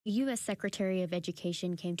U.S. Secretary of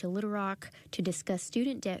Education came to Little Rock to discuss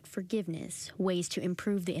student debt forgiveness, ways to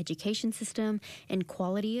improve the education system, and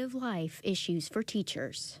quality of life issues for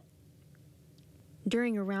teachers.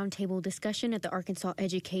 During a roundtable discussion at the Arkansas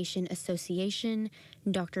Education Association,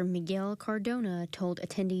 Dr. Miguel Cardona told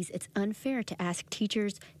attendees it's unfair to ask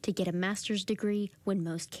teachers to get a master's degree when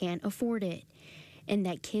most can't afford it, and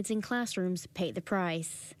that kids in classrooms pay the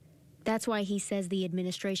price. That's why he says the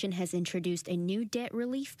administration has introduced a new debt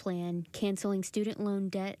relief plan, canceling student loan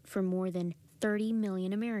debt for more than 30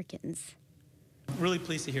 million Americans. Really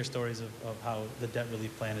pleased to hear stories of how the debt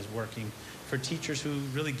relief plan is working for teachers who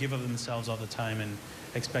really give of themselves all the time and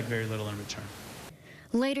expect very little in return.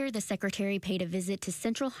 Later, the secretary paid a visit to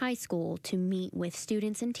Central High School to meet with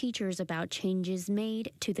students and teachers about changes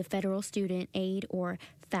made to the federal student aid or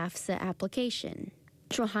FAFSA application.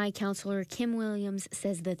 Central High Counselor Kim Williams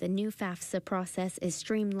says that the new FAFSA process is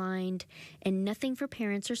streamlined and nothing for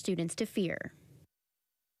parents or students to fear.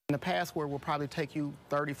 In the past, where it will probably take you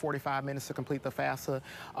 30, 45 minutes to complete the FAFSA,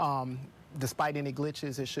 despite any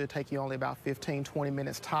glitches, it should take you only about 15, 20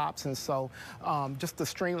 minutes tops. And so just the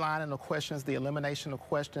streamlining of questions, the elimination of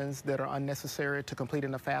questions that are unnecessary to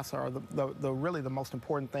completing the FAFSA are really the most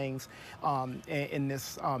important things in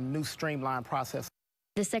this new streamlined process.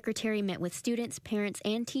 The secretary met with students, parents,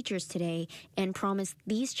 and teachers today and promised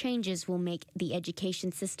these changes will make the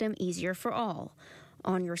education system easier for all.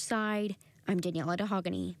 On your side, I'm Daniela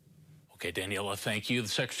DeHogany. Okay, Daniela, thank you. The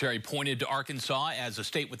secretary pointed to Arkansas as a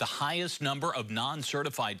state with the highest number of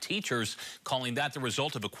non-certified teachers, calling that the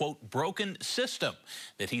result of a, quote, broken system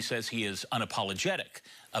that he says he is unapologetic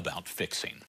about fixing.